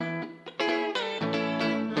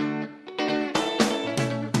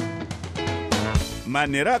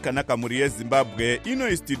Manheru akanaka muri yeZimbabwe,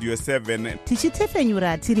 ino Studio 7.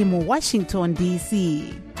 Tichitefenyura tiri mu Washington DC.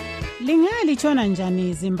 Lingalitshona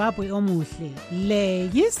njani Zimbabwe omuhle? Le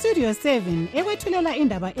yiStudio 7 ekwethulela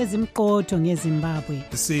indaba ezimqotho ngeZimbabwe.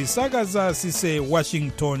 Sisakaza sise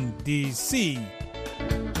Washington DC.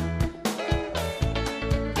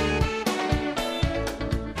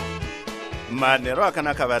 Manheru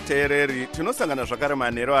akanaka vateereri, tinosangana zvakare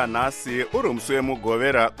manheru anhasi uri musi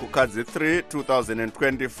wemugovera kukadzi 3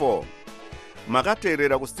 2024.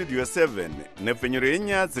 Makateerera kuStudio 7 nepfenyuro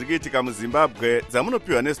yenyaya dziri kuitika muZimbabwe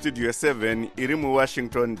dzamunopiwa neStudio 7 iri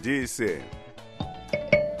muWashington DC.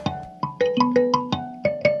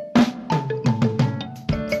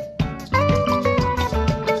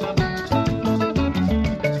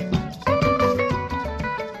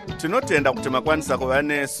 Tinotenda kuti makwanisa kuva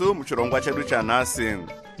nesu muchirongwa chedu chanhasi.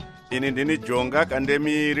 Ini ndini Jonga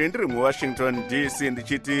Kandemiri ndiri muWashington DC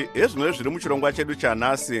ndichiti ezvimwe zviri muchirongwa chedu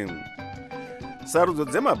chanhasi. Sarudzo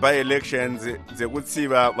dzema-by-elections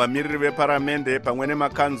dzekutsiva vamiriri veparamende pamwe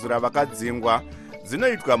nemakanzura vakadzingwa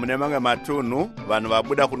dzinoitwa mune mamwe matunhu, vanhu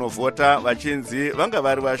vabuda kunovhota vachinzi vanga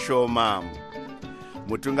vari vashoma.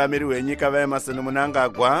 Mutungamiri wenyika vaEmerson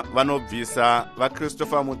Mnangagwa vanobvisa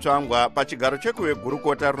vaChristopher Mutsvangwa pachigaro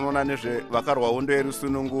chekuvegurukota rinoona nezvevakarwa hondo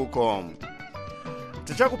yerusununguko.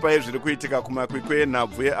 Tichakupai zviri kuitika kumakwikwi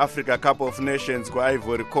enhabvu yeAfrica Cup of Nations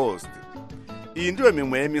kuIvory Coast. Iyi ndiyo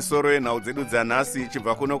mimwe yemisoro yenhau dzedu dzanhasi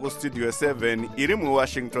ichibva kuno kuStudio 7 iri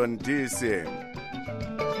muWashington DC.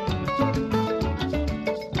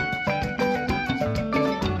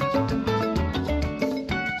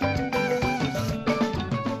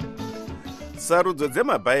 Sarudzo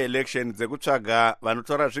dzema-by-election dzekutsvaga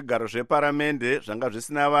vanotora zvigaro zveparamende zvanga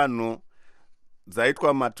zvisina vanhu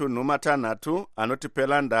dzaitwa matunhu matanhatu anoti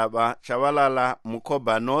Pelandaba, Chavalala,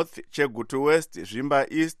 Mukoba North, Chegutu West, Zvimba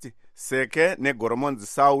East, Seke neGoromonzi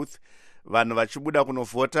South, vanhu vachibuda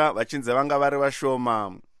kunovhota vachinzi vanga vari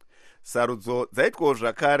vashoma. Sarudzo dzaitwawo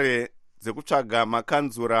zvakare dzekutsvaga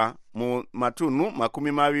makanzura mumatunhu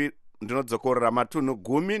 20, ndinodzokorera matunhu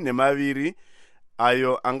 12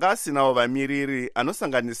 ayo anga asinawo vamiriri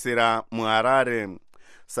anosanganisira muHarare.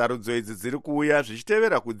 Sarudzo idzi dziri kuuya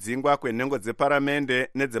zvichitevera kudzingwa kwenhengo dzeparamende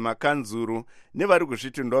nedzemakanzuru nevari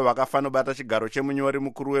kuzviti ndo vakafanobata chigaro chemunyori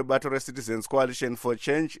mukuru webato reCitizens Coalition for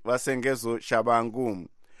Change Vasengezo Shabangu.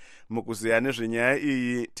 Mukuziya nezvenyaya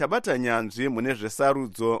iyi tabata nyanzvi mune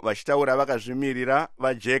zvesarudzo vachitaura vakazvimirira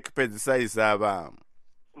vaJack Pedzisai-Zava.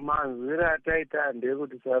 Manzwiro ataita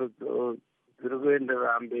ndekuti sarudzo dziri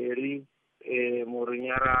kuendera mberi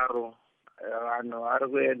murunyararo, vanhu vari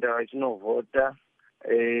kuenda vachinovhota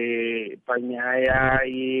panyaya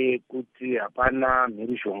yekuti hapana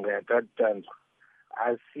mhirizhonga yatatanzwa.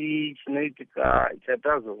 Asi chinoitika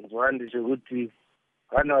chatazonzwa ndechekuti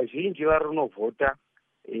vanhu vazhinji vari kunovhota,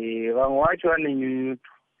 vamwe vacho vane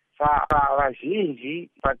nyunyuto. Saka vazhinji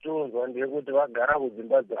patonzwa ndekuti vagara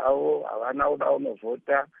kudzimba dzavo, havana kuda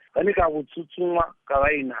kunovhota, vane kakutsutsumwa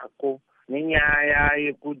kavainako nenyaya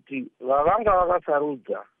yekuti vavanga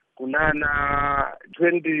vakasarudza kunana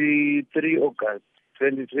 23 August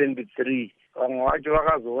 2023 vamwe vacho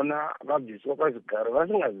vakazoona vabviswa pazvigaro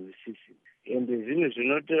vasingazwisisi. Ende zvinhu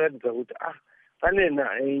zvinotiratidza kuti pane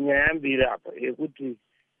nyaya mbiri apa yekuti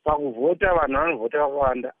pakuvhota vanhu vanovhota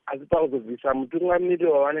vakawanda, asi pakuzobvisa mutungamiri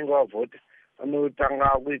wavanenge vavhota vanotanga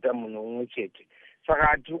kuita munhu umwe chete.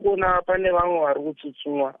 Saka tiri kuona pane vamwe vari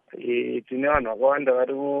kutsutsumwa, tine vanhu vakawanda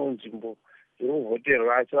vari munzvimbo dziri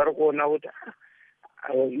kuvhoterwa asi vari kuona kuti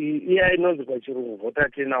iya inonzi pachirungu vhota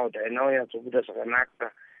turnout haina kunyatsobuda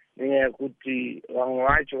zvakanaka, nenyaya yekuti vamwe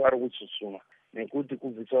vacho vari kutsutsumwa nekuti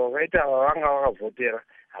kubvisa kwakaita vavanga vakavhotera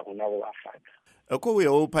hakuna kuvafadza.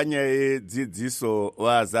 Kouyawo panyaya yedzidziso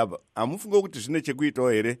vaZaba, hamufunge kuti zvine chekuitawo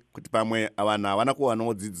here kuti pamwe vanhu havana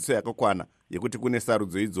kuwanawo dzidziso yakakwana yekuti kune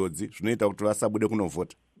sarudzo idzodzi zvinoita kuti vasabude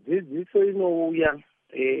kunovhota? Dzidziso inouya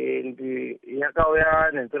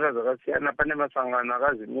yakauya nenzira dzakasiyana. Pane masangano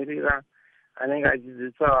akazvimirira anenge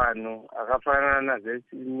achidzidzisa vanhu akafanana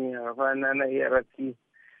naZesini, akafanana naERC.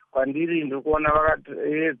 Kwandiri ndiri kuona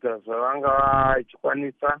vakaedza zvavanga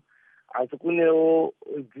vachikwanisa, asi kunewo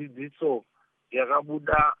dzidziso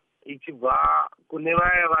yakabuda ichibva kune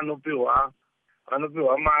vaya vanopiwa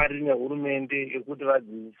mari nehurumende yekuti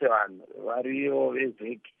vadzidzise vanhu, variyo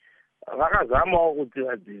vezeki vakazamawo kuti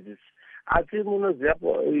vadzidzise. Asi munoziva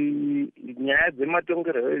nyaya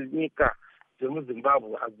dzematongerwo enyika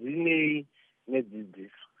dzemuZimbabwe hadzinei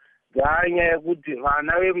nedzidziso. Dzanyaya yekuti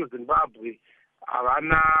vana vemuZimbabwe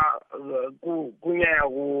havana kunyanya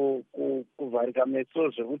kuvharika meso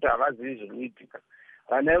zvekuti havazivi zvinoitika.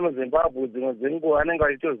 Vana vemuZimbabwe dzimwe dzenguva vanenge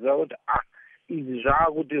vachitoziva kuti izvi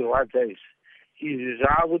zvaakutirwadza izvi. izvi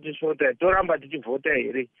zvakutishota, toramba tichivhota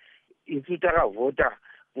here? Isu takavhota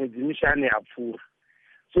mwedzi mishanu yapfuura.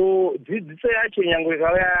 So dzidziso yacho nyange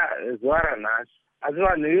ikauya zuva ranhasi, asi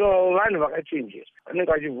vanhu ivavo vanhu vakachenjera,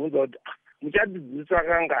 vanenge vachibvunza kuti muchadzidziswa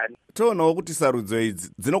kangani. Toonawo kuti sarudzo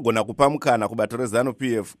idzi dzinogona kupa mukana kubato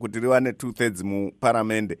reZANU-PF kuti riwane 2/3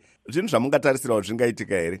 muparamende. Zvinhu zvamungatarisirawo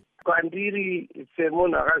zvingaitika here? Kwandiri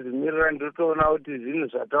semunhu akazvimirira ndotoona kuti zvinhu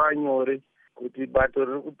zvatava nyore kuti bato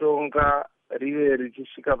riri kutonga rive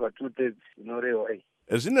richisvika pa2/3 inorehwa iyi.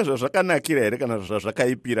 Zvinezvo zvakanakira here kana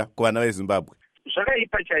zvazvakaipira kuvana veZimbabwe?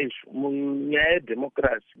 Zvakaipa chaizvo munyaya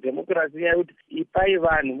yedhemokirasi. Dhemokirasi nyaya yekuti ipai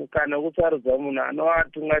vanhu mukana wokusarudza munhu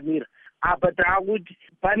anovatungamira. Apa taakuti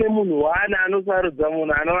pane munhu wane anosarudza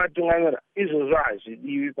munhu anovatungamira. Izvozvo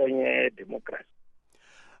hazvidiwi panyaya yedhemokirasi.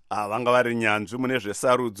 Vanga vari nyanzvi mune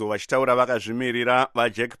zvesarudzo vachitaura vakazvimirira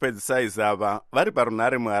vaJack Pedzisaizi ava vari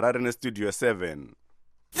parunhare muHarare neStudio 7.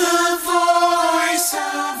 The Voice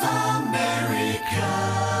of America,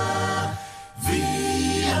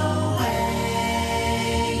 VOA.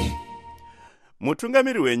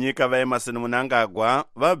 Mutungamiri wenyika vaEmerson Mnangagwa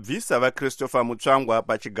vabvisa vaChristopher Mutsvangwa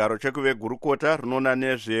pachigaro chekuvegurukota rinoona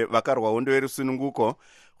nezvevakarwa hondo yerusununguko,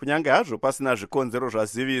 kunyange hazvo pasina zvikonzero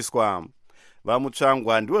zvaziviswa.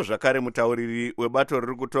 VaMutsvangwa ndiwo zvakare mutauriri webato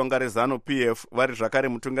riri kutonga reZANU-PF, vari zvakare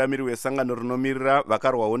mutungamiri wesangano rinomirira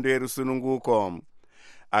vakarwa hondo yerusununguko.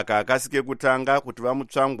 Aka akasike kutanga kuti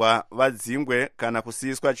VaMutsvangwa vadzingwe kana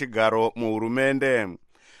kusiyiswa chigaro muhurumende.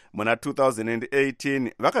 Muna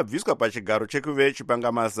 2018 vakabviswa pachigaro chekuve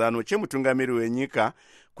chipangamazano chemutungamiri wenyika,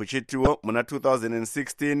 kuchitiwo muna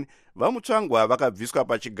 2016 VaMutsvangwa vakabviswa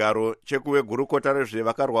pachigaro chekuve gurukota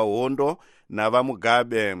rezvevakarwa hondo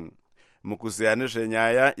navaMugabe. Mukuziya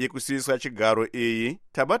nezvenyaya yekusiyiswa chigaro iyi,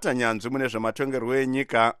 tabata nyanzvi mune zvematongerwo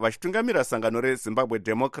enyika vachitungamira sangano reZimbabwe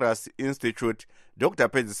Democracy Institute, Dr.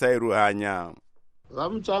 Pedzisai Ruhanya.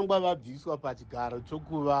 VaMutsvangwa vabviswa pachigaro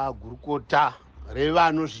chokuva gurukota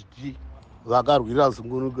revanozviti vakarwira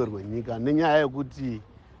zungunuko rwenyika nenyaya yekuti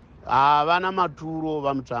havana maturo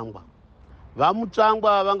VaMutsvangwa.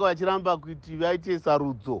 VaMutsvangwa vanga vachiramba kuti vaite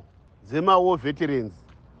sarudzo dzemawar veterans.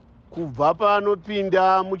 Kubva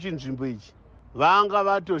panopinda muchinzvimbo ichi vanga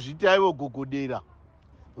vatozvitaiwo gogodera,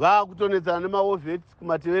 vakutonetsana nemawar vets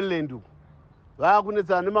kuMateveland uku,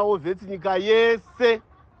 vakunetsana nemawar vets nyika yese,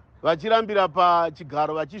 vachirambira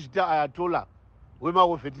pachigaro vachizvita ayatola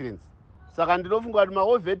wemawar veterans. Saka ndinofunga kuti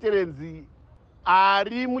mawar veterans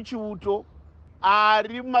ari muchiuto,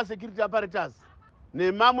 ari mumasecurity apparatus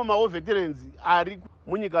nemamwe mawar veterans ari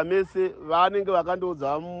munyika mese, vanenge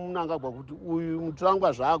vakandoudza Mnangagwa kuti uyu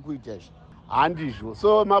Mutsvangwa zvaakuita izvi handizvo.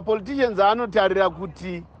 So mapoliticians anotarira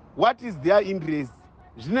kuti what is their interest,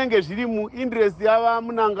 zvinenge zviri muinterest yava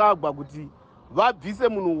Mnangagwa kuti vabvise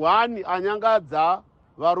munhu wani anyangadza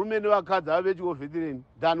varume nevakadzi vavechiwo veteran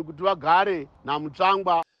than kuti vagare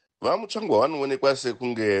naMutsvangwa. VaMutsvangwa vanoonekwa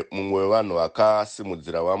sekunge mumwe wevanhu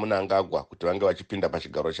vakasimudzira vaMnangagwa kuti vange vachipinda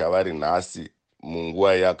pachigaro chavari nhasi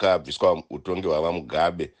munguva yakabviswa utongi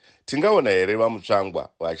hwavaMugabe. Tingaona here VaMutsvangwa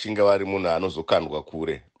vachinge vari munhu anozokandwa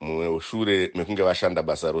kure mushure mekunge vashanda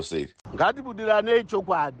basa rose iri? Ngatibudiranei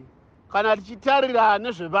chokwadi. Kana tichitarira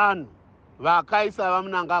nezvevanhu vakaisa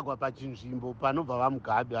vaMnangagwa pachinzvimbo panobva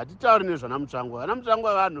vaMugabe, hatitauri nezvanaMutsvangwa.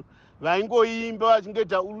 VanaMutsvangwa vanhu vaingoimba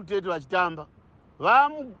vachingoita urutete vachitamba.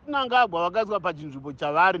 VaMnangagwa vakaiswa pachinzvimbo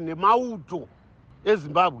chavari nemauto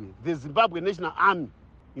eZimbabwe, the Zimbabwe National Army,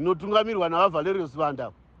 inotungamirwa navaValerius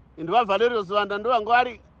Vanda. Ende vaValerius Vanda ndo vanga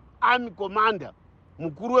vari army commander,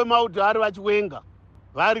 mukuru wemauto ari vachiwenga,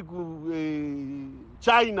 vari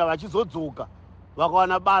kuChina vachizodzoka,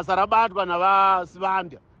 vakawana basa rabatwa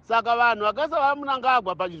navaSivanda. Saka vanhu vakaisa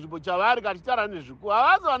vaMnangagwa pachinzvimbo chavari kachitara nezviku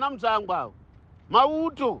havasi vanaMutsvangwa avo.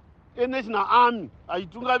 Mauto eNational Army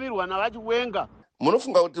achitungamirwa navachiwenga.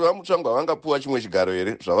 Munofunga kuti VaMutsvangwa vangapuwa chimwe chigaro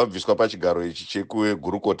here zvavabviswa pachigaro ichi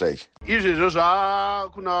chekugurukota ichi? Izvezvo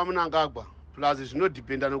zvakuna vaMnangagwa plus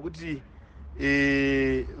zvinodhipenda nokuti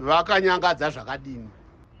vakanyangadza zvakadini.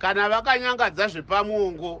 Kana vakanyangadza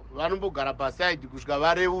zvepamuongo vanombogara pasaidi kusvika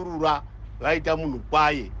vareurura vaita munhu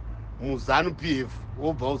kwaye muZANU-PF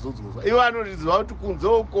wobva uzodzoswa. Ivo vanoziva kuti kunze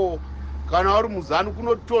uko kana vari muZANU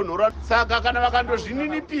kunotonhora. Saka kana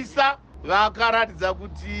vakandozvininipisa vakaratidza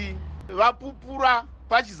kuti vapupura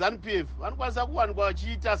pachiZANU-PF vanokwanisa kuwanikwa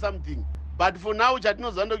vachiita something, but for now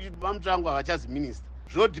chatinoziva ndokuti vaMutsvangwa havachazi minista.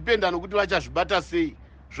 Zvodhipenda nokuti vachazvibata sei,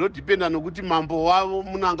 zvodhipenda nokuti mambo wavo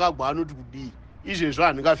Mnangagwa anoti kudii. Izvezvo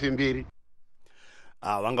handingafemberi.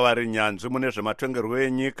 Vanga vari nyanzvi mune zvematongerwo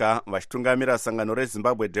enyika vachitungamira sangano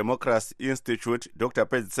reZimbabwe Democracy Institute, Dr.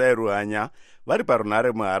 Pedzisai Ruhanya, vari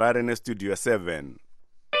parunhare muHarare neStudio 7.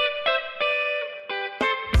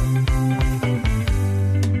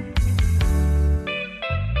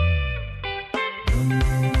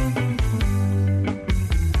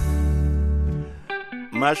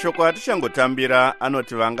 Mashoko atichangotambira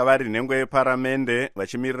anoti vanga vari nhengo yeparamende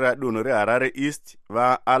vachimirira dunhu reHarare East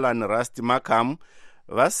vaAlan Rust Markham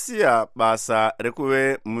vasiya basa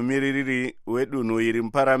rekuve mumiririri wedunhu iri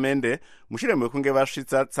muparamende mushure mekunge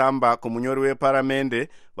vasvitsa tsamba kumunyori weparamende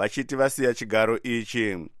vachiti vasiya chigaro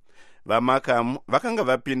ichi. VaMarkham vakanga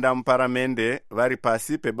vapinda muparamende vari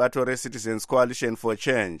pasi pebato reCitizens Coalition for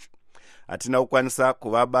Change. Hatina kukwanisa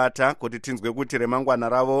kuvabata kuti tinzwe kuti remangwana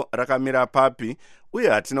ravo rakamira papi, uye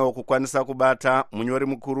hatinawo kukwanisa kubata munyori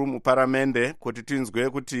mukuru muparamende kuti tinzwe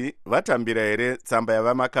kuti vatambira here tsamba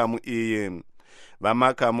yavaMarkham iyi.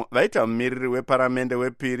 VaMarkham vaita mumiriri weparamende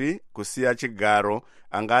wepiri kusiya chigaro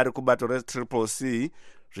anga ari kubato reCCC,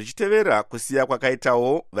 zvichitevera kusiya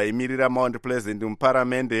kwakaitawo vaimirira Mount Pleasant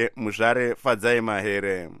muparamende muzvare Fadzai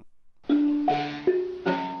Mahere.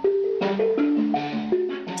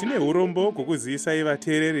 Tine urombo kukuzivisa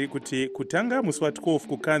vateereri kuti kutanga musi wa12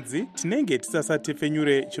 kukadzi tinenge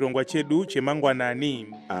tisasatefenyure chirongwa chedu chemangwanani.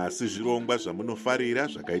 Asi zvirongwa zvamunofarira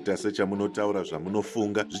zvakaita sechamunotaura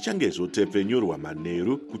zvamunofunga zvichange zvotefenyurwa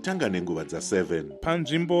manheru kutanga nenguva dza7.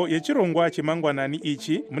 Panzvimbo yechirongwa chemangwanani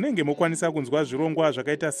ichi munenge mokwanisa kunzwa zvirongwa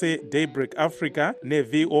zvakaita seDaybreak Africa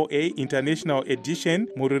neVOA International Edition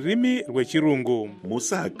mururimi rwechirungu.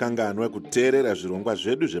 Musakanganwa kuteerera zvirongwa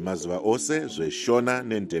zvedu zvemazuva ose zveShona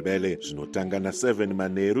neNdebele zvinotanga na7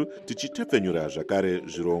 manheru, tichitefenyura zvakare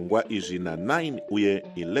zvirongwa izvi na9 uye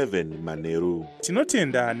 11 manheru.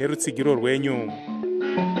 Tinotenda nerutsigiro rwenyu.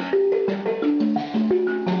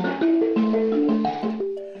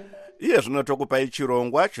 Iye zvinotokupai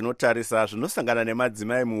chirongwa chinotarisa zvinosangana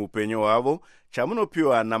nemadzimai muupenyu hwavo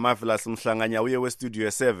chamunopiwa naMarvelous Muhlanganya uye weStudio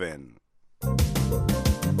 7.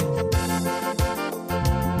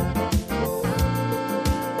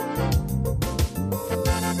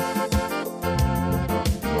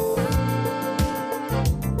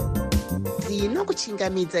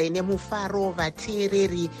 Ndinokuchingamidzai nemufaro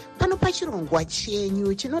vateereri pano pachirongwa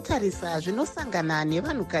chenyu chinotarisa zvinosangana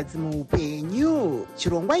nevanhukadzi muupenyu.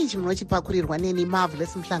 Chirongwa ichi munochipakurirwa neni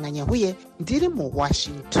Marvelous Muhlanganya uye ndiri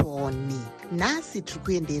muWashington. Nhasi tiri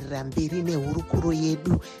kuenderera mberi nehurukuro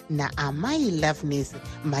yedu naamai Loveness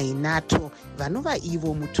Mainato vanova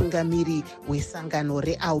ivo mutungamiri wesangano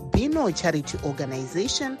reAlbino Charity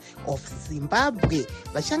Organization of Zimbabwe,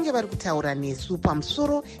 vachange vari kutaura nesu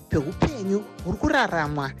pamusoro peupenyu huri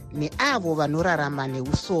kuraramwa neavo vanorarama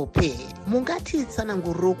neusope.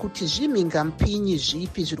 Mungatitsananguriro kuti zvimhingamupinyi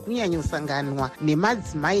zvipi zviri kunyanyosanganwa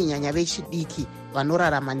nemadzimai nyanya vechidiki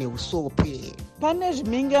vanorarama neusope? Pane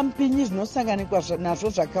zvimhingamupinyi zvinosanganikwa nazvo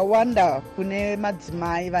zvakawanda kune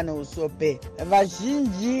madzimai vane usope.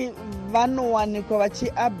 Vazhinji vanowanikwa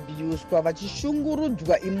vachiabuswa,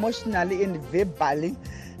 vachishungurudzwa emotionally and verbally.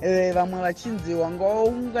 Vamwe vachinzi wanga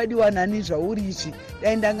ungadiwa nani zvauri izvi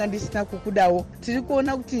dai ndanga ndisina kukudawo. Tiri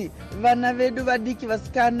kuona kuti vana vedu vadiki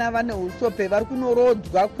vasikana vane usope vari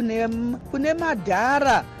kunorodzwa kune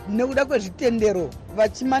madhara nekuda kwezvitendero,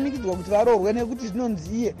 vachimanikidzwa kuti varoorwe nekuti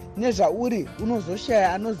zvinonzi iye nezvauri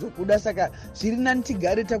unozoshaya anozokuda, saka zviri nani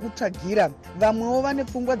tigare takutsvagira. Vamwewo vane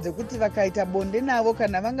pfungwa dzekuti vakaita bonde navo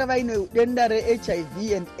kana vanga vaine denda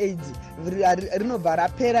reHIV and AIDS rinobva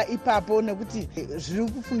rapera ipapo, nekuti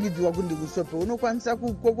zviri kufungidzwa kuti usope unokwanisa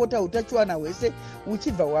kukokota utachiwana hwese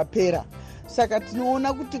uchibva wapera. Saka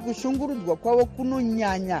tinoona kuti kushungurudzwa kwavo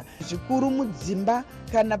kunonyanya zvikuru mudzimba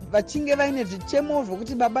kana vachinge vaine zvichemo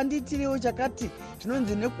zvokuti baba nditiriwo chakati,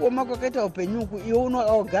 tinonzi nekuoma kwakaita upenyuku iwe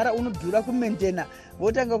unogara unodhura kumentena,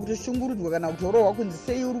 votanga kutoshungurudzwa kana kutorohwa kunzi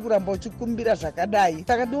sei uri kuramba uchikumbira zvakadai.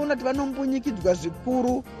 Saka tinoona kuti vanombunyikidzwa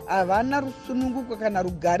zvikuru, havana rusununguko kana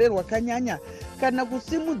rugare rwakanyanya kana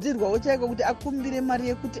kusimudzirwawo chaiko kuti akumbire mari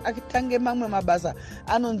yekuti atange mamwe mabasa.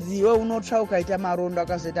 Anonzi iwe unotsva ukaita marondo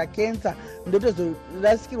akazoita kensa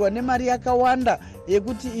ndotozorasikirwa nemari yakawanda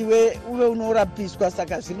yekuti iwe uve unorapiswa.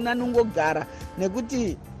 Saka zviri nani ungogara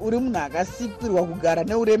nekuti uri munhu akasikirwa kugara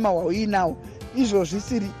neurema hwauinawo. Izvo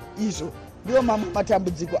zvisiri izvo ndiwo mamwe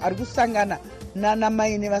matambudziko ari kusangana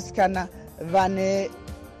nanamai nevasikana vane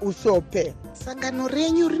usope. Sangano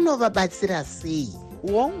renyu rinovabatsira sei?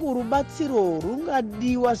 Wangu rubatsiro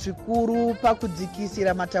rungadiwa zvikuru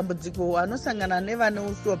pakudzikisira matambudziko anosangana nevane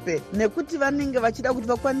usope, nekuti vanenge vachida kuti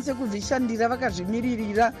vakwanise kuzvishandira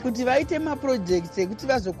vakazvimiririra kuti vaite maprojects ekuti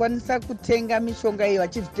vazokwanisa kutenga mishonga iyi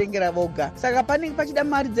vachizvitengera voga. Saka panenge pachida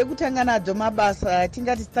mari dzekutanga nadzo mabasa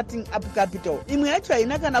tingati starting up capital. Imwe yacho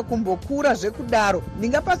haina kana kumbokura zvekudaro.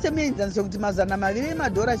 Ndingapa semuenzaniso kuti $200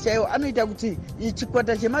 emadhora chaiwo anoita kuti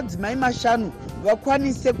chikwata chemadzimai 5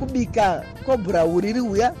 vakwanise kubika kobhurauri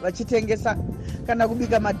uya vachitengesa, kana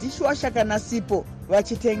kubika madishwasha kana sipo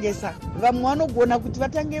vachitengesa. Vamwe vanogona kuti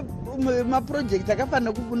vatange mapurojekti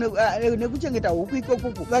akafanira nekuchengeta huku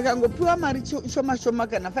ikokoko vakangopiwa mari shoma shoma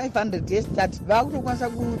kana 500 yestart vakutokwanisa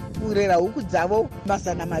kurera huku dzavo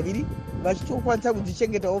 200 vachitokwanisa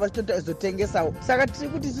kudzichengetawo vachitozotengesawo. Saka tiri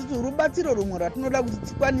kuti isusu rubatsiro rumwe ratinoda kuti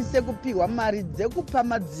tikwanise kupiwa mari dzekupa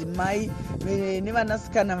madzimai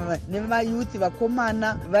nevanasikana nemayuthi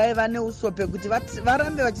vakomana vaiva neusope kuti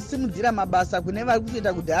varambe vachisimudzira mabasa kune vari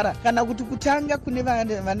kutoita kudhara kana kuti kutanga kune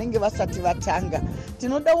vanenge vasati vatanga.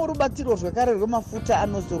 Tinodawo rubatsiro zvekare rwemafuta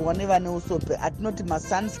anozorwa nevane usope atinoti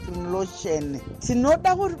masunscreen lotion.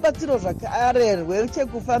 Tinodawo rubatsiro zvakare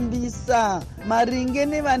rwechekufambisa maringe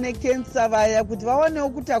nevane kensa vaya kuti vawanewo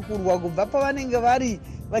kutakurwa kubva pavanenge vari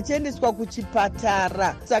vachiendeswa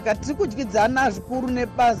kuchipatara. Saka tiri kudyidzana zvikuru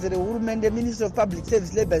nebazi rehurumende Ministry of Public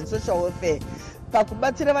Service, Labour and Social Welfare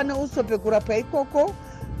pakubatsira vane usope kurapa ikoko.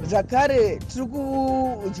 Zvakare tiri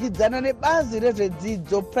kudyidzana nebazi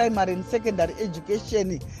rezvedzidzo primary and secondary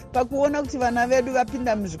education pakuona kuti vana vedu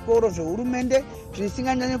vapinda muzvikoro zvehurumende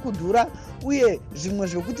zvisinganyanye kudhura uye zvimwe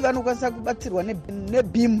zvekuti vanokwanisa kubatsirwa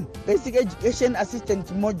nebim basic education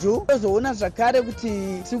assistant module. Tozoona zvakare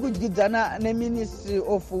kuti tiri kudyidzana neministry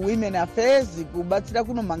of women affairs kubatsira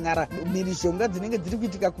kunomhangara mhirizhonga dzinenge dziri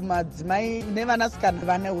kuitika kumadzimai nevanasikana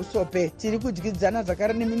vane usope. Tiri kudyidzana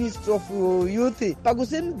zvakare neministry of youth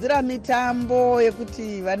pakusimudzira mitambo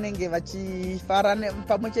yekuti vanenge vachifara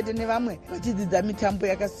pamwe chete nevamwe vachidzidza mitambo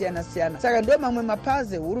yakasiyana siyana. Saka ndo mamwe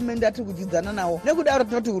mapazi hurumende atiri kudyidzana nawo. Nekudaro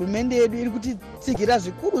tinoti hurumende yedu iri kutitsigira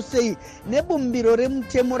zvikuru sei nebumbiro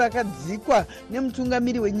remutemo rakadzikwa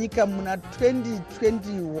nemutungamiri wenyika muna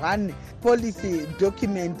 2021 policy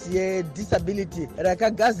document yedisability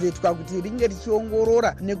rakagazetwa kuti ringe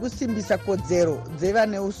richiongorora nekusimbisa kodzero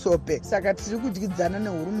dzevane usope. Saka tiri kudyidzana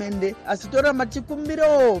nehurumende asi toramba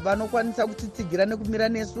chikumbiro vanokwanisa kutitsigira nekumira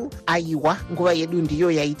nesu. Aiwa, nguva yedu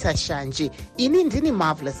ndiyo yaita shanje. Ini ndini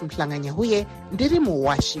Marvelous Mhlanganya huye ndiri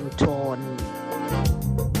muWashington.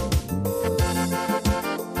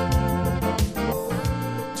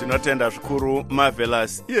 Tinotenda zvikuru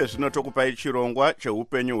Marvelous. Iye zvino tokupai chirongwa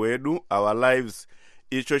cheupenyu hwedu, our lives,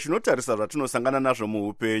 icho chinotarisa zvatinosangana nazvo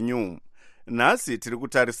muupenyu. Nhasi tiri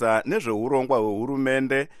kutarisa nezveurongwa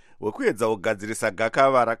hwehurumende hwekuedza kugadzirisa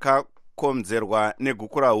gakava rakakonzerwa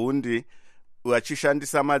negukurahundi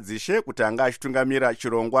vachishandisa madzishe kuti anga achitungamira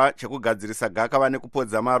chirongwa chekugadzirisa gakava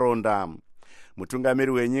nekupodza maronda.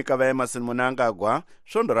 Mutungamiri wenyika vaEmerson Mnangagwa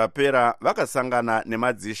svondo rapera vakasangana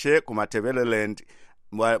nemadzishe kumateveleland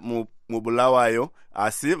mubulawayo,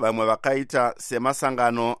 asi vamwe vakaita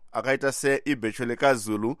semasangano akaita seIbhechwele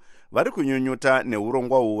Zulu vari kunyunyuta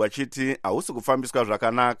neurongwa uhu vachiti hausi kufambiswa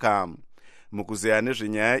zvakanaka. Mukuzeya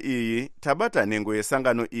nezvenyaya iyi tabata nhengo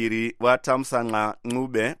yesangano iri vaTamsanqa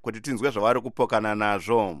Ncube kuti tinzwe zvavari kupokana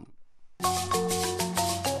nazvo.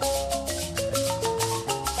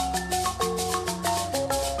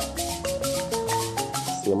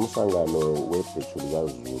 Semusangano weBhechwele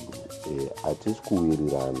Zulu hatisi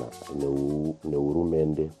kuwirirana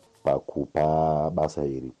nehurumende pakupa basa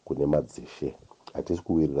iri kune madzishe. Hatisi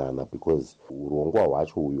kuwirirana because urongwa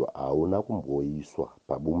hwacho uyu hauna kumboiswa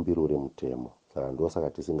pabumbiro remutemo. Saka ndosaka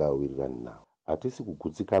tisingawirirani nawo. Hatisi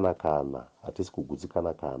kugutsikana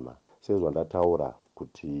kana sezvandataura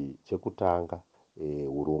kuti chekutanga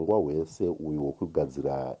urongwa hwese uyu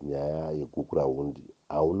hwekugadzira nyaya yegukurahundi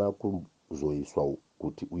hauna kuzoiswa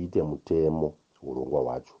kuti uite mutemo. Urongwa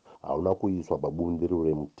hwacho hauna kuiswa pabumbiro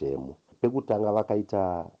remutemo. Pekutanga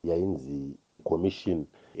vakaita yainzi commission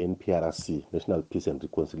NPRC, National Peace and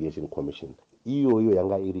Reconciliation Commission. Iyoyo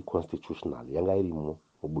yanga iri constitutional, yanga irimo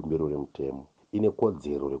mubumbiro remutemo, ine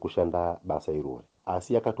kodzero rekushanda basa irori.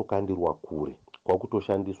 Asi yakatokandirwa kure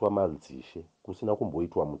kwakutoshandiswa madzishe kusina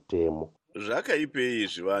kumboitwa mutemo. Zvakaipei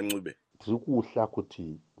izvi vaNcube? Tiri kuhla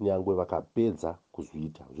kuti nyangwe vakapedza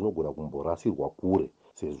kuzviita zvinogona kumborasirwa kure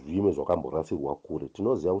sezvimwe zvakamborasirwa kure.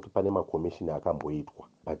 Tinoziva kuti pane makomishini akamboitwa,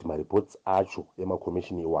 but mareports acho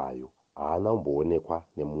emakomishini iwayo haana kumboonekwa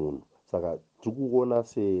nemunhu. Saka tiri kuona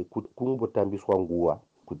sekungotambiswa nguva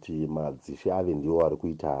kuti madzishe ave ndiwo ari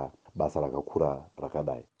kuita basa rakakura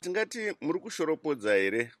rakadai. Tingati muri kushoropodza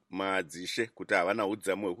here madzishe kuti havana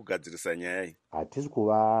udzamu hwekugadzirisa nyaya iyi? Hatisi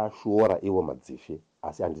kuvashora ivo madzishe,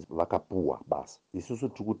 asi vakapuwa basa. Isusu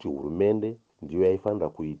tiri kuti hurumende ndiyo yaifanira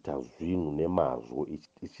kuita zvinhu nemazvo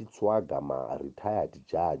ichitsvaga maretired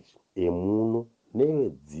judge emuno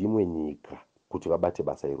nevedzimwe nyika kuti vabate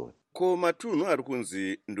basa irori. Ko matunhu ari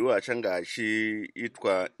kunzi ndiwo achanga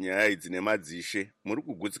achiitwa nyaya idzi nemadzishe, muri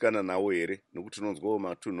kugutsikana nawo here? Nekuti tinonzwawo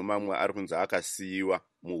matunhu mamwe ari kunzi akasiyiwa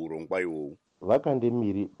muurongwa iwowu.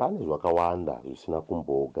 vakandemiri pane zvakawanda zvisina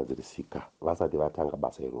kumbogadzirisika vasati vatanga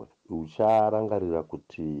basa irori. Ucharangarira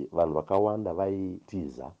kuti vanhu vakawanda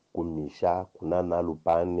vaitiza kumisha kunana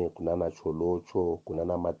Lupane, kunana Cholocho,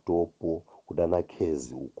 kunana Matopo, kunana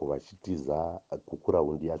Kezi uko vachitiza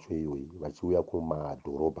kukuraundi yacho iyoyi vachiuya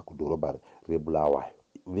kumadhorobha, kudhorobha reBulawayo.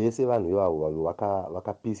 Vese vanhu ivavo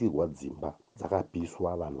vakapisirwa dzimba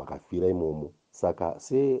dzakapiswa, vanhu vakafira imomo. Saka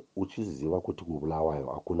se uchiziva kuti kuBulawayo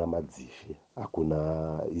hakuna madzishe,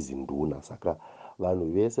 hakuna izi nduna, saka vanhu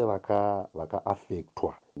vese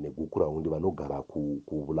vakaafektwa negukurahundi vanogara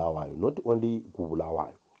kuBulawayo, not only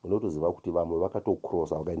kuBulawayo. Unotoziva kuti vamwe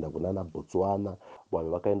vakatokrosa vakaenda kunana Botswana, vamwe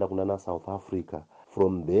vakaenda kunana South Africa.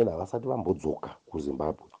 From then havasati vambodzoka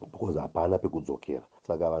kuZimbabwe because hapana pekudzokera.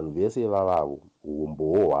 Saka vanhu vese vavavo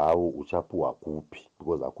umbowo hwavo uchapuwa kupi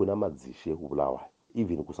because hakuna madzishe kuBulawayo.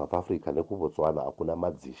 Even kuSouth Africa nekuBotswana hakuna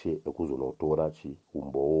madzishe ekuzonotora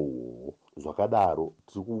umbowo uhwo. Zvakadaro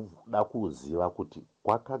tiri kuda kuziva kuti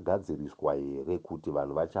kwakagadziriswa here kuti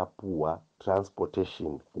vanhu vachapuwa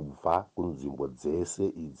transportation kubva kunzvimbo dzese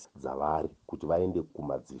idzi dzavari kuti vaende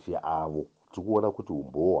kumadzishe avo. Tiri kuona kuti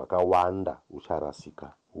umbowo hwakawanda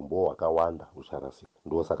ucharasika, umbowo hwakawanda ucharasika.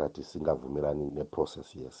 Ndosaka tisingabvumirani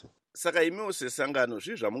neprocess yese. Saka imiwo sesangano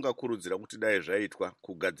zvii zvamungakurudzira kuti dai zvaitwa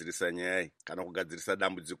kugadzirisa nyaya iyi kana kugadzirisa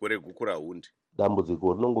dambudziko regukurahundi?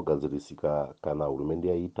 Dambudziko rinongogadzirisika kana hurumende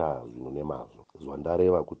yaita zvinhu nemazvo.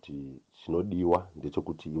 Zvandareva kuti chinodiwa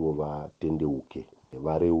ndechekuti ivo vatendeuke,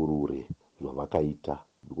 vareurure zvavakaita,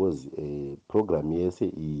 because program yese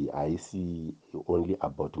iyi haisi only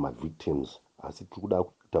about victims, asi tiri kuda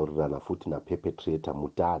kutaurirana futi naperpetrator,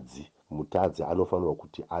 mutadzi anofanirwa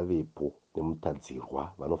kuti avepo,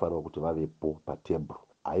 nemutadzirwa vanofanirwa kuti vavepo patebhuru.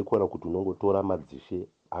 Haikona kuti unongotora madzishe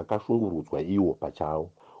akashungurudzwa iwo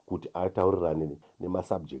pachavo kuti ataurirane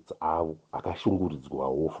nemasubjects avo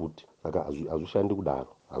akashunguridzwawo futi. Saka hazvishandi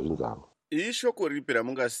kudaro, hazvinzaro. Ishoko ripi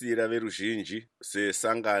ramungasiyira veruzhinji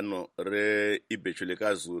sesangano reIbhecho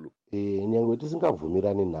leKaZulu? Nyangwe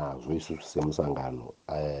tisingabvumirani nazvo isusu semusangano,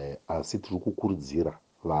 asi tiri kukurudzira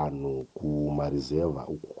vanhu kumarizevha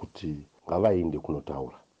uku kuti ngavaende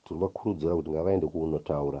kunotaura. Tiri kuvakurudzira kuti ngavaende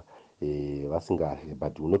kunotaura vasingahe,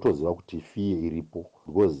 but unotoziva kuti fiye iripo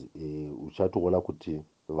because uchatoona kuti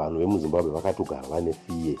vanhu vemuZimbabwe vakatogara vane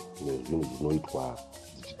fiye nezvinhu zvinoitwa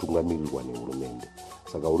dzichitungamirirwa nehurumende.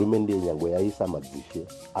 Saka hurumende nyangwe yaisa madzishe,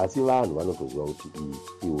 asi vanhu vanotoziva kuti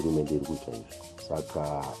iyi hurumende iri kuita izvi.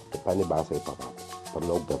 Saka pane basa ipapapo,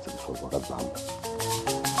 panoda kugadziriswa zvakadzama.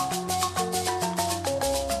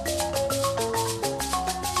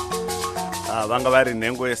 Vanga vari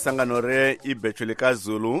nhengo yesangano reIbhecho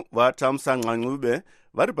leKaZulu vaThamsanqa Ncube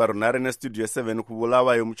vari parunhare nestudio 7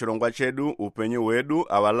 kuBulawayo muchirongwa chedu upenyu hwedu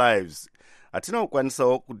our lives. Hatina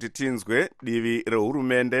kukwanisawo kuti tinzwe divi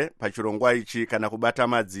rehurumende pachirongwa ichi kana kubata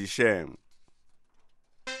madzishe.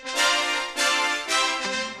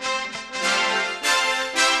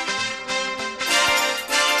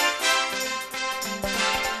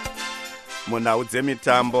 Munhau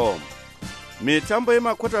dzemitambo. Mitambo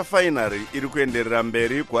yemakota finary iri kuenderera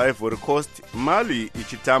mberi kuIvory Coast, Mali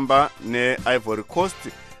ichitamba neIvory Coast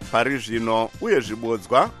pari zvino, uye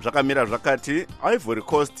zvibodzwa zvakamira zvakati Ivory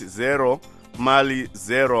Coast 0 Mali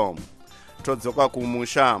 0. Todzoka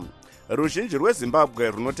kumusha. Ruzhinji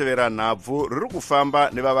rweZimbabwe runotevera nhabvu ruri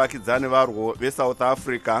kufamba nevavakidzani varwo veSouth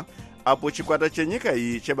Africa, apo chikwata chenyika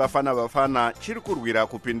iyi chebafana bafana chiri kurwira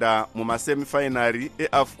kupinda mumasemifinary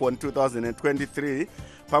eAFCON 2023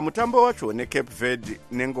 pamutambo wacho neCape Verde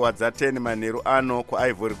nenguva dza10 manheru ano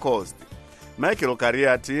kuIvory Coast. Michael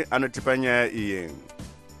Kariati anotipa nyaya iyi.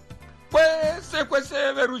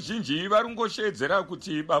 Kwese veruzhinji varungoshedzera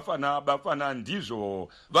kuti bafana ndizvo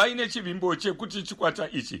vaine chivimbo chekuti chikwata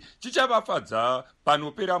ichi chichavafadza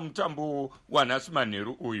panopera mutambo wanhasi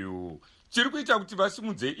manheru uyu. Chiri kuita kuti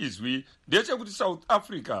vasimudze izwi ndechekuti South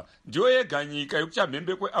Africa ndiyo yega nyika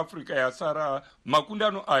yekuchamhembe kweAfrica yasara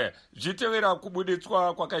makundano aya zvitevera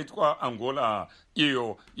kubuditswa kwakaitwa Angola,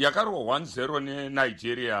 iyo yakarwa 1-0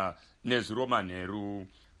 neNigeria nezuro manheru.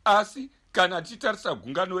 Asi kana titarisa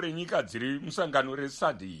gungano renyika dziri musangano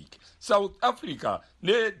reSADC, South Africa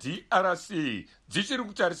neDRC dzichiri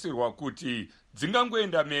kutarisirwa kuti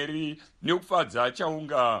dzingangoenda meri nekufadza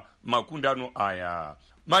chaunga makundano aya.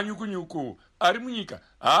 Manyukunyuku ari munyika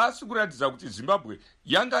haasi kuratidza kuti Zimbabwe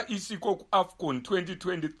yanga isiko kuAFCON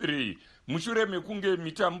 2023 mushure mekunge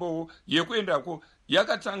mitambo yekuendako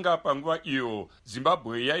yakatanga panguva iyo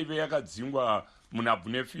Zimbabwe yaive yakadzingwa munhabvu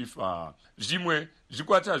neFIFA. Zvimwe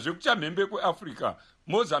zvikwata zvekuchamhembe kweAfrica,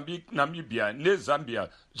 Mozambique, Namibia neZambia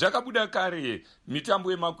zvakabuda kare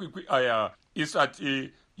mitambo yemakwikwi aya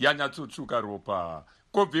isati yanyatsotsvuka ropa.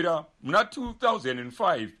 kubvira muna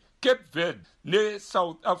 2005 Cape Verde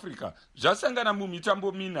neSouth Africa zvasangana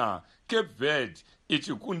mumitambo mina, Cape Verde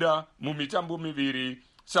ichikunda mumitambo miviri,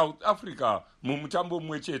 South Africa mumutambo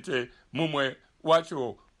mumwe chete, mumwe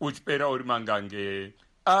wacho uchipera uri mangange.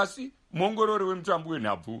 Asi muongorori wemutambo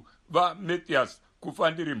wenhabvu vaMatthias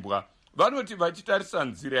Kufandirimbwa vanoti vachitarisa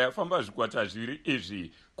nzira yafamba zvikwata zviri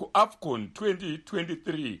izvi kuAFCON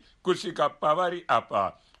 2023 kusvika pavari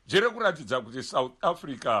apa, zviri kuratidza kuti South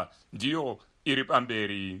Africa ndiyo iri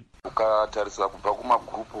pamberi. Ukatarisa kubva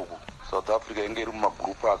kumagrupu uku, South Africa inge iri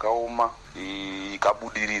mumagrupu akaoma,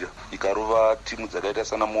 ikabudirira ikarova timu dzakaita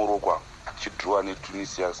sana Morocco chidhirowa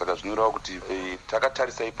neTunisia. Saka zvinoreva kuti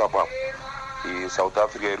takatarisa ipapo South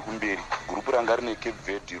Africa iri kumberi. Grupu ranga rine Cape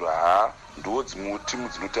Verde ndo dzimwe timu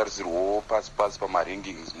dzinotarisirwawo pasi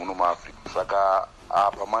pamarankings muno muAfrica. Saka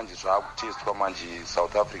apa manje zvakutestwa manje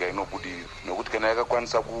South Africa inobudirira, nokuti kana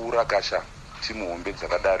yakakwanisa kurakasha timu hombe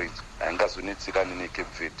dzakadaro idzi haingazonetsekani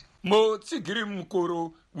neCape Verde. Mutsigiri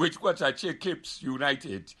mukuru wechikwata cheCapes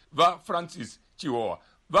United vaFrancis Chihowa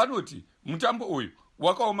vanoti mutambo uyu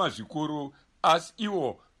wakaoma zvikuru, asi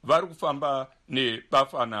ivo vari kufamba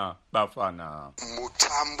nebafana.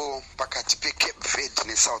 Mutambo pakati peCape Verde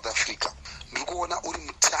neSouth Africa ndiri kuona uri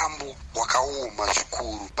mutambo wakaoma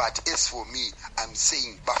zvikuru, but as for me I'm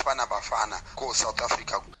saying bafana ko South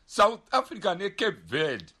Africa. South Africa neCape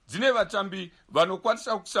Verde dzine vatambi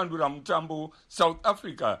vanokwanisa kusandura mutambo. South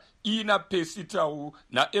Africa ina Percy Tau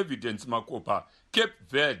naEvidence Makopa. Cape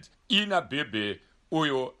Verde ina Bebe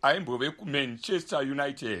uyo aimbove kuManchester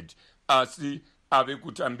United asi ave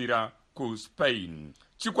kutambira kuSpain.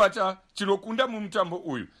 Chikwata chinokunda mumutambo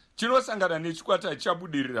uyu chinosangana nechikwata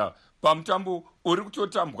chabudirira pamutambo uri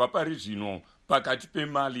kutotambwa pari zvino pakati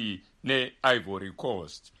peMali neIvory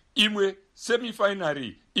Coast. Imwe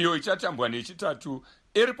semifinary iyo ichatambwa nechitatu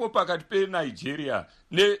iripo pakati peNigeria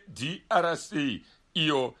neDRC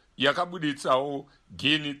iyo yakabuditsawo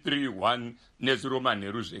Guinea 3-1 nezuro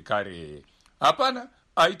Manheru zvekare. Hapana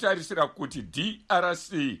aitarisira kuti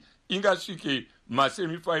DRC ingasvike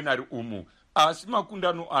masemifinary umu, asi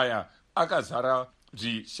makundano aya akazara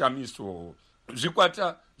zvishamiso.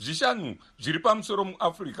 Zvikwata zvishanu zviri pamusoro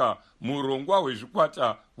muAfrica murongwa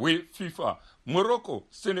hwezvikwata hweFIFA: Morocco,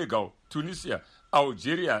 Senegal, Tunisia,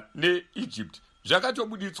 Algeria neEgypt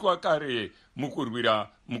zvakatobuditswa kare mukurwira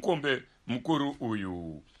mukombe mukuru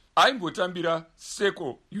uyu. Aimbotambira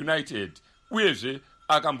Seco United uyezve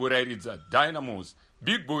akamborairidza Dynamos.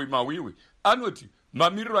 Big Boy Mawiwi anoti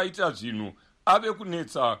mamiriro aita zvinhu ave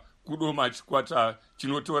kunetsa kudoma chikwata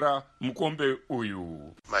chinotora mukombe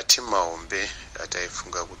uyu. Matimu mahombe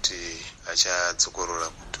ataifunga kuti achadzokorora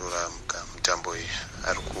kutora mutambo uyu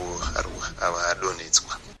ava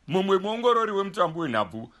adonhetswa. Mumwe muongorori wemutambo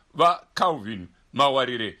wenhabvu vaCalvin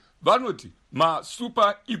Mawarire vanoti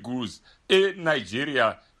maSuper Eagles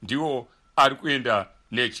eNigeria ndiwo ari kuenda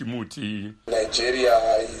nechimuti. Nigeria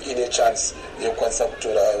ine chance yokwanisa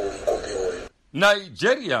kutora mukombe uyu.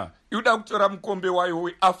 Nigeria inoda kutora mukombe wayo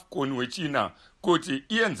weAFCON wechina kuti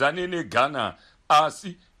ienzane neGhana,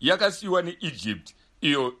 asi yakasiyiwa neEgypt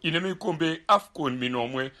iyo ine mikombe AFCON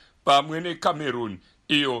minomwe pamwe neCameroon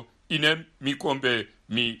iyo ine mikombe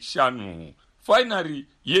mishanu. Finary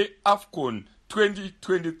yeAFCON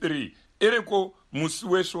 2023 iriko musi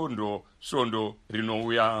wesvondo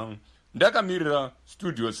rinouya. Ndakamirira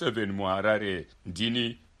Studio 7 muHarare,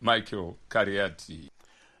 ndini Michael Kariati.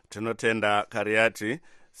 Tinotenda Kariati.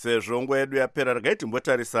 Sezvo nguva yedu yapera, regai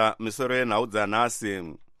timbotarisa misoro yenhau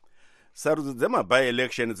dzanhasi. Sarudzo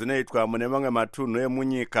dzemabi-election dzinoitwa mune mamwe matunhu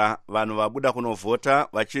emunyika, vanhu vabuda kunovhota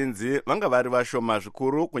vachinzi vanga vari vashoma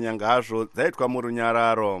zvikuru kunyange hazvo dzaitwa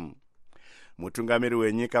murunyararo. Mutungamiri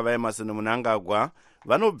wenyika vaEmerson Mnangagwa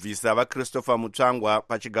vanobvisa vaChristopher Mutsvangwa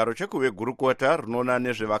pachigaro chekuve gurukota rinoona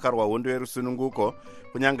nezvevakarwa hondo yerusununguko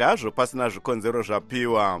kunyange hazvo pasina zvikonzero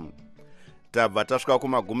zvapiwa. Tabva tasvika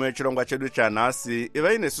kumagumo echirongwa chedu chanhasi.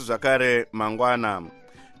 Ivai nesu zvakare mangwana.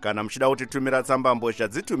 Kana muchida kutitumira tsamba mbozha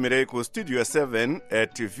dzitumirei kustudio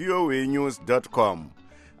 7@voanews.com.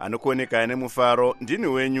 Anokuoneka nemufaro ndini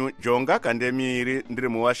wenyu Jonga Kandemiri, ndiri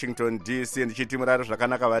muWashington DC ndichiti murare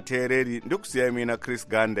zvakanaka vateereri. Ndikusiyai mina Chris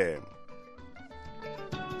Gande.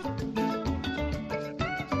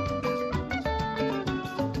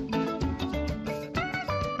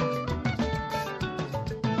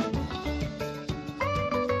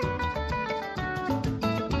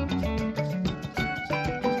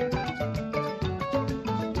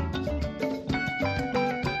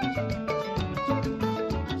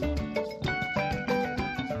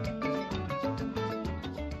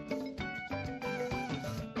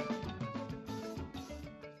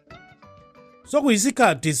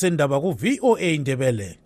 sokuyisikhathi sendaba ku-VOA Ndebele.